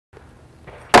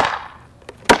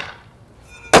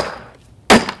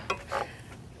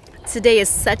Today is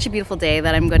such a beautiful day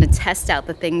that I'm going to test out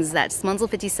the things that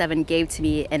Smunzel57 gave to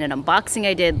me in an unboxing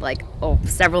I did like,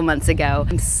 several months ago.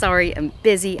 I'm sorry, I'm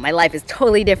busy. My life is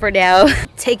totally different now.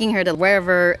 Taking her to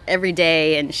wherever every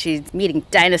day and she's meeting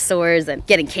dinosaurs and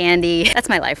getting candy. That's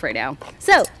my life right now.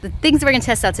 So the things that we're going to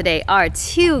test out today are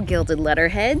 2 gilded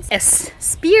letterheads, a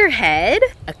spearhead,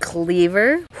 a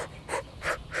cleaver,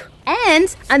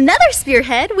 and another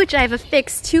spearhead, which I have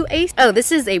affixed to a... Oh,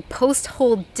 this is a post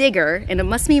hole digger, and it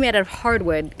must be made out of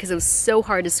hardwood because it was so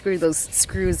hard to screw those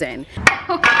screws in.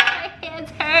 My hands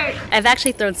hurt. I've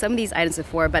actually thrown some of these items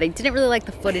before, but I didn't really like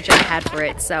the footage I had for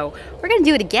it, so we're gonna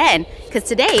do it again because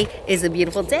today is a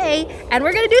beautiful day and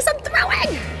we're gonna do some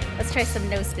throwing. Let's try some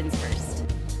no spins first.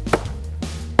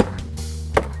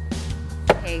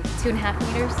 Okay, 2.5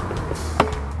 meters.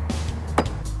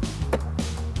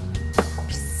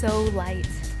 So light.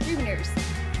 3 meters.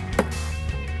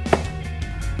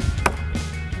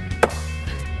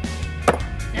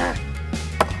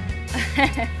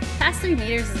 Past 3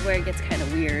 meters is where it gets kind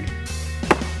of weird.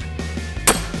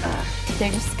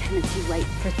 They're just kind of too light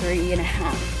for 3.5.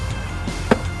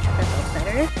 That felt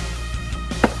better.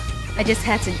 I just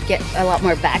had to get a lot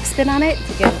more backspin on it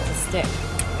to get it to stick.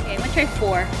 Okay, I'm gonna try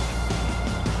 4.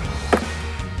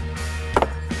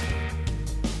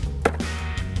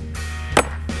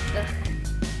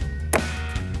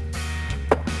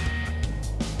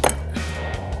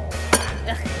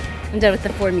 I'm done with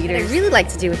the 4 meters. What I really like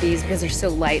to do with these because they're so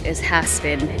light is half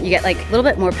spin. You get like a little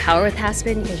bit more power with half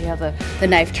spin because you have the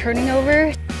knife turning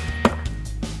over.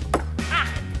 Ah!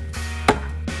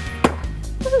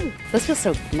 Woo! Those feel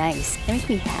so nice. They make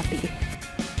me happy.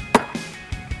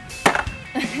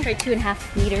 Try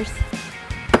 2.5 meters.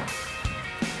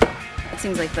 That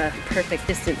seems like the perfect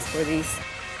distance for these.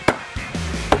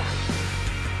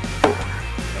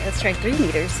 Okay, let's try 3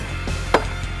 meters.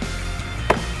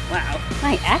 Wow,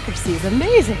 my accuracy is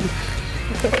amazing.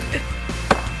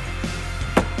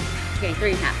 Okay,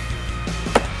 3.5.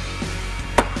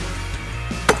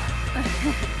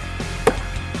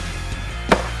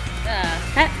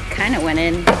 That kind of went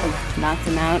in, knocked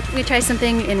him out. We try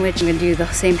something in which I'm going to do the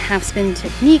same half spin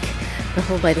technique, but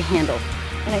hold by the handle.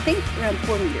 And I think around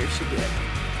 4 meters should do it.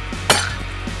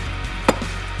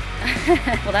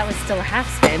 Well, that was still a half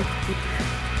spin.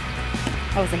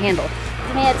 That was the handle.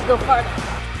 I may have to go farther.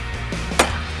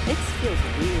 This feels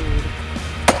weird.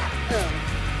 Oh.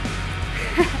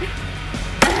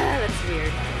 That's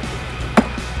weird.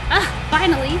 Ah,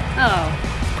 finally! Oh.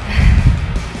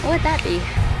 What would that be?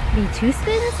 Maybe 2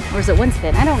 spins? Or is it 1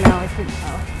 spin? I don't know. I couldn't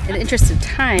tell. In the interest of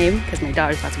time, because my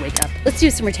daughter's about to wake up, let's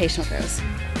do some rotational throws.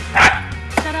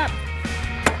 Shut up.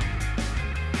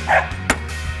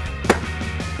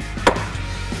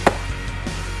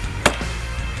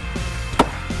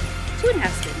 Two and a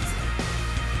half spins.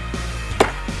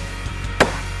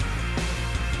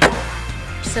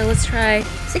 So let's try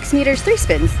 6 meters, 3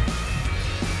 spins.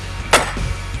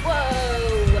 Whoa!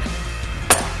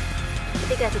 I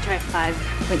think I have to try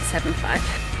 5.75.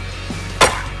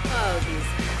 Oh,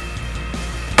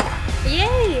 geez.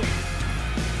 Yay!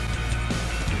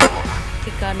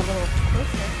 We've gotten a little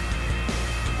closer.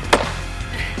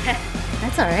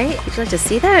 That's all right. Would you like to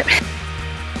see that?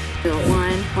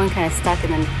 One kind of stuck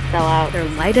and then fell out. They're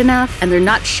light enough and they're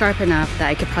not sharp enough that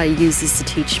I could probably use these to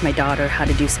teach my daughter how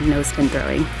to do some no spin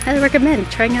throwing. I recommend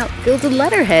trying out gilded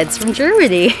letterheads from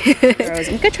Germany.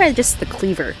 I'm gonna try just the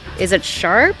cleaver. Is it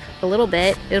sharp? A little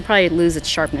bit. It'll probably lose its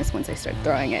sharpness once I start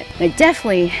throwing it. I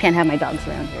definitely can't have my dogs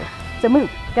around here. So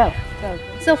move, go, go.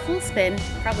 So full spin,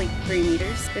 probably 3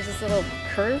 meters. There's this little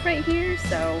curve right here,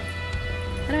 so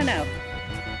I don't know.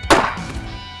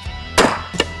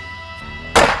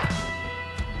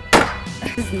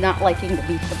 This is not liking to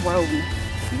be thrown.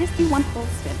 I just do 1 full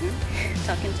spin.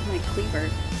 Tuck into my cleaver.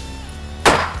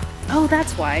 Oh,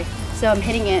 that's why. So I'm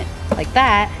hitting it like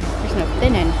that. There's no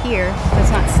thin end here, so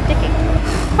it's not sticking.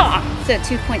 Ha! It's at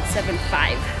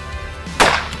 2.75.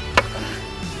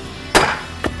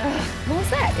 What was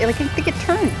that? Like, I think it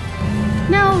turned.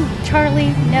 No,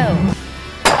 Charlie, no.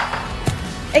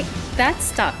 Hey, that's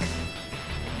stuck.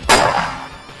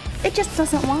 It just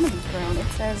doesn't want to be thrown. It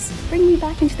says, bring me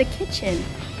back into the kitchen.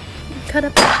 Cut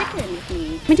up the chicken with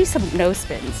me. Let me do some no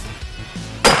spins.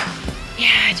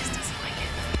 Yeah, it just doesn't like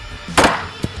it.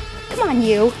 Come on,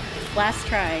 you. Last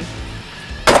try.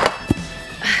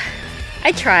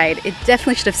 I tried. It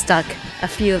definitely should have stuck a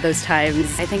few of those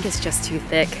times. I think it's just too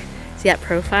thick. See that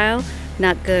profile?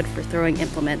 Not good for throwing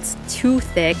implements. Too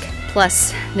thick,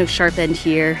 plus no sharp end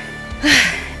here.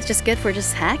 It's just good for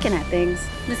just hacking at things.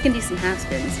 I'm just gonna do some half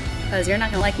spins because you're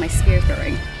not gonna like my spear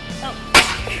throwing. Oh,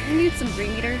 I need some 3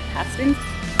 meter half spins.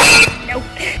 Nope.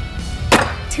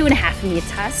 2.5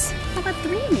 meters. How about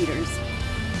 3 meters?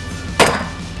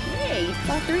 Yay,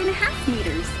 about 3.5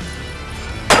 meters.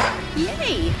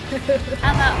 Yay!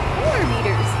 How about 4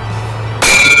 meters?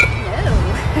 No.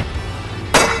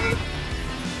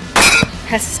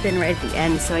 Has to spin right at the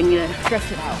end, so I need to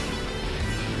drift it out.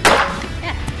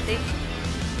 Yeah, see?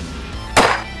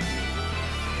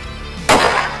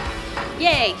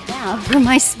 Yay! Now for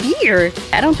my spear.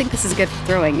 I don't think this is good for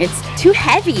throwing. It's too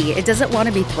heavy. It doesn't want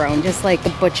to be thrown, just like the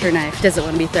butcher knife doesn't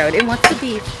want to be thrown. It wants to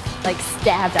be like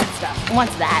stabbed at stuff. It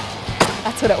wants that.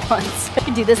 That's what it wants. I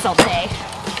can do this all day.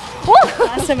 Woo!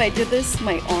 Last time I did this,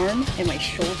 my arm and my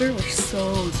shoulder were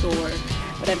so sore.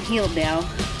 But I'm healed now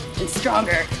and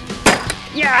stronger.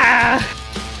 Yeah!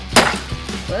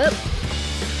 Whoop.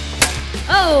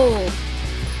 Oh!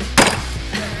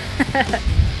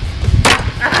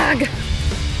 Ugh.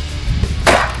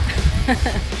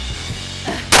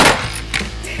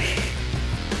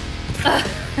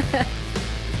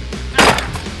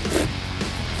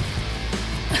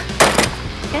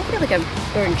 I feel like I'm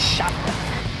throwing shotgun.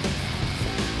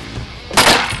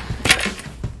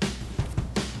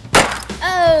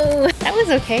 Oh, that was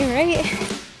okay, right?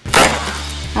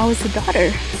 How was the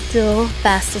daughter? Still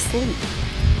fast asleep.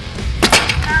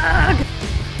 Ugh.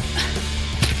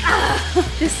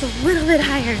 Just a little bit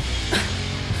higher.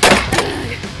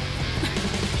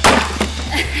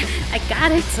 I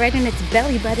got it. It's right in its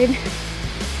belly button.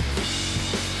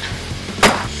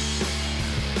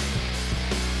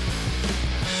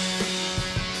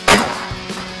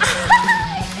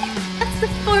 That's the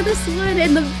farthest one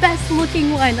and the best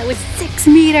looking one. That was 6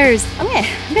 meters. I'm gonna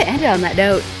end it on that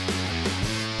note.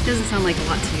 It doesn't sound like a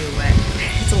lot to you, but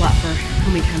it's a lot for how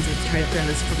many times I've tried to throw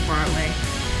this from far away.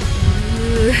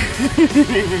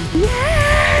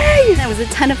 Yay! That was a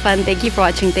ton of fun. Thank you for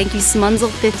watching. Thank you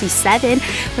Smunzel57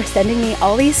 for sending me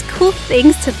all these cool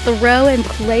things to throw and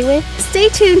play with. Stay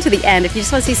tuned to the end if you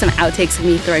just want to see some outtakes of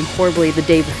me throwing horribly the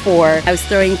day before. I was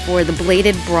throwing for the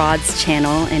Bladed Broads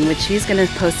channel, in which she's going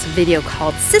to post a video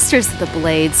called Sisters of the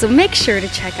Blade, so make sure to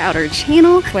check out her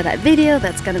channel for that video.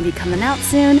 That's going to be coming out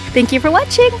soon. Thank you for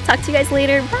watching. Talk to you guys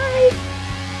later. Bye!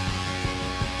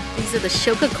 These are the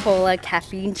Coca-Cola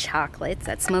caffeine chocolates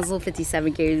that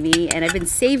Smuzzle57 gave me, and I've been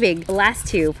saving the last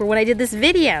 2 for when I did this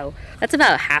video. That's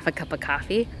about half a cup of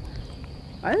coffee.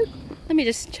 Let me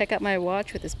just check out my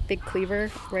watch with this big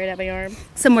cleaver right at my arm.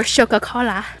 Some more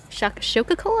Coca-Cola.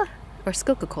 Coca-Cola? Or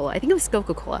Coca-Cola? I think it was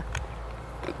Coca-Cola.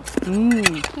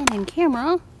 And in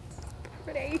camera.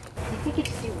 Pretty. Do you think you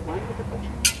just do one with the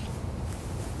butcher?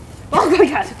 Oh my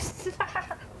god!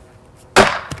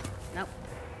 Nope.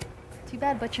 Too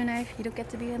bad, butcher knife. You don't get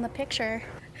to be in the picture.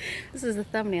 This is the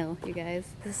thumbnail, you guys.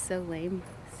 This is so lame.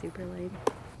 Super lame.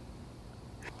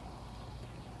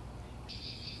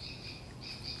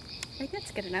 I think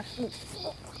that's good enough.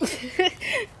 Let's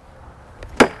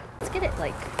get it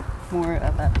like more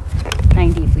of a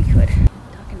 90 if we could.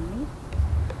 Talking to me?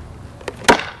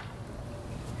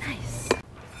 Nice.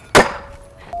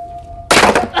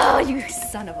 Oh, you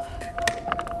son of a...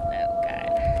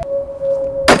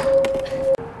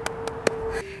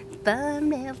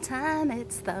 Thumbnail time,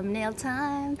 it's thumbnail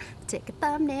time. Take a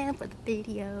thumbnail for the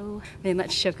video. Man,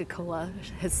 that Coca-Cola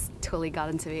has totally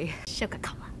gotten to me.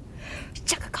 Coca-Cola.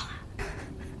 Coca-Cola.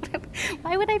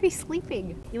 Why would I be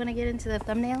sleeping? You want to get into the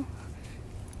thumbnail?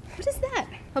 What is that?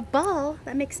 A ball?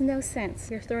 That makes no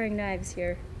sense. You're throwing knives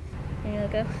here. Can you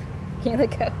let go? Can you let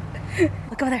go?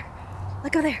 Look over there.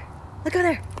 Look over there. Look over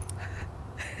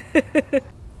there.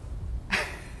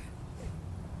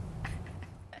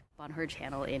 On her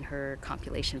channel in her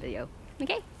compilation video.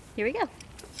 Okay, here we go.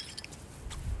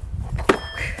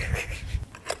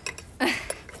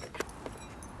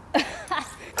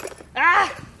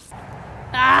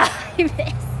 I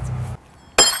missed.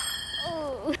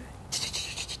 Oh.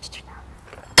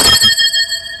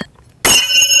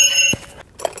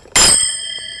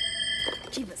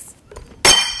 Jeebus.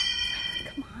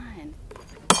 Come on.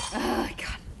 Oh,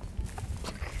 God.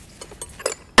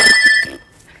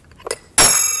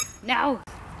 No!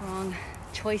 Wrong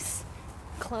choice.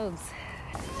 Clothes.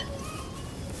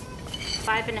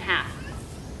 5.5.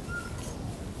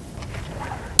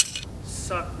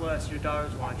 Suck less, your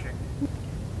daughter's watching.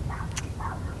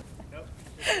 Nope.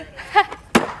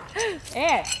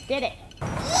 There, did it.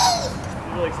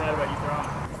 I'm really excited about you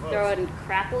throwing. Throw it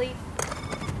crappily.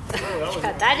 Oh,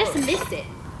 that just missed it.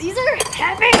 These are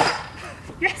heavy!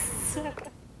 Yes!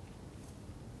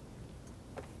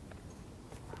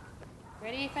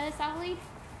 Ready for this, Ollie?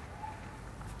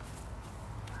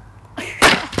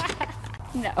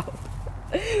 No.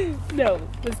 No,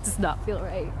 this does not feel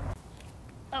right.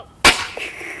 Oh.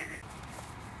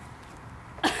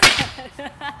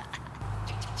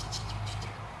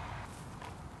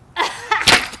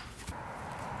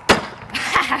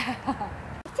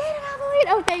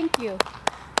 Oh, thank you.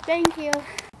 Thank you.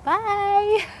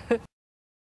 Bye.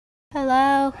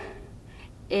 Hello.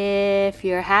 If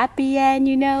you're happy and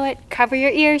you know it, cover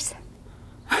your ears.